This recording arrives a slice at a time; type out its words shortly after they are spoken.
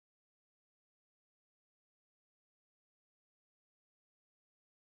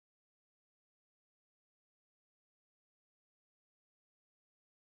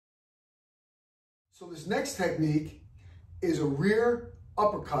So this next technique is a rear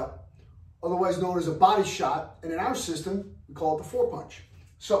uppercut, otherwise known as a body shot, and in our system, we call it the 4-punch.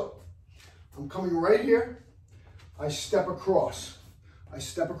 So, I'm coming right here, I step across. My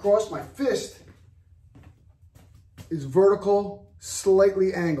fist is vertical,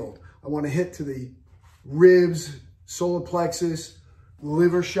 slightly angled. I want to hit to the ribs, solar plexus,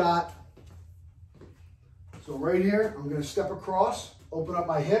 liver shot. So right here, I'm going to step across, open up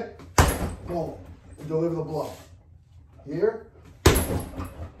my hip, boom, and deliver the blow. Here,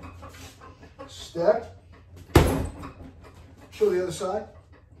 step, show the other side,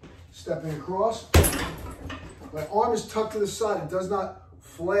 stepping across. My arm is tucked to the side, it does not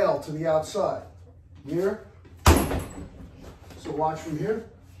flail to the outside. Here, so watch from here.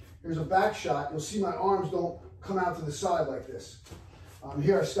 Here's a back shot. You'll see my arms don't come out to the side like this.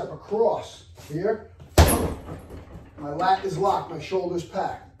 Here I step across. Here, my lat is locked, my shoulder's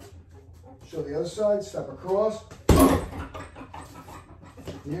packed. Show the other side, step across.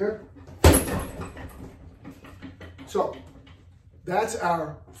 Here. So, that's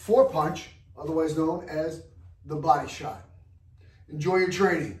our 4-punch, otherwise known as the body shot. Enjoy your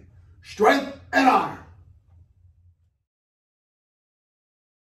training. Strength and honor.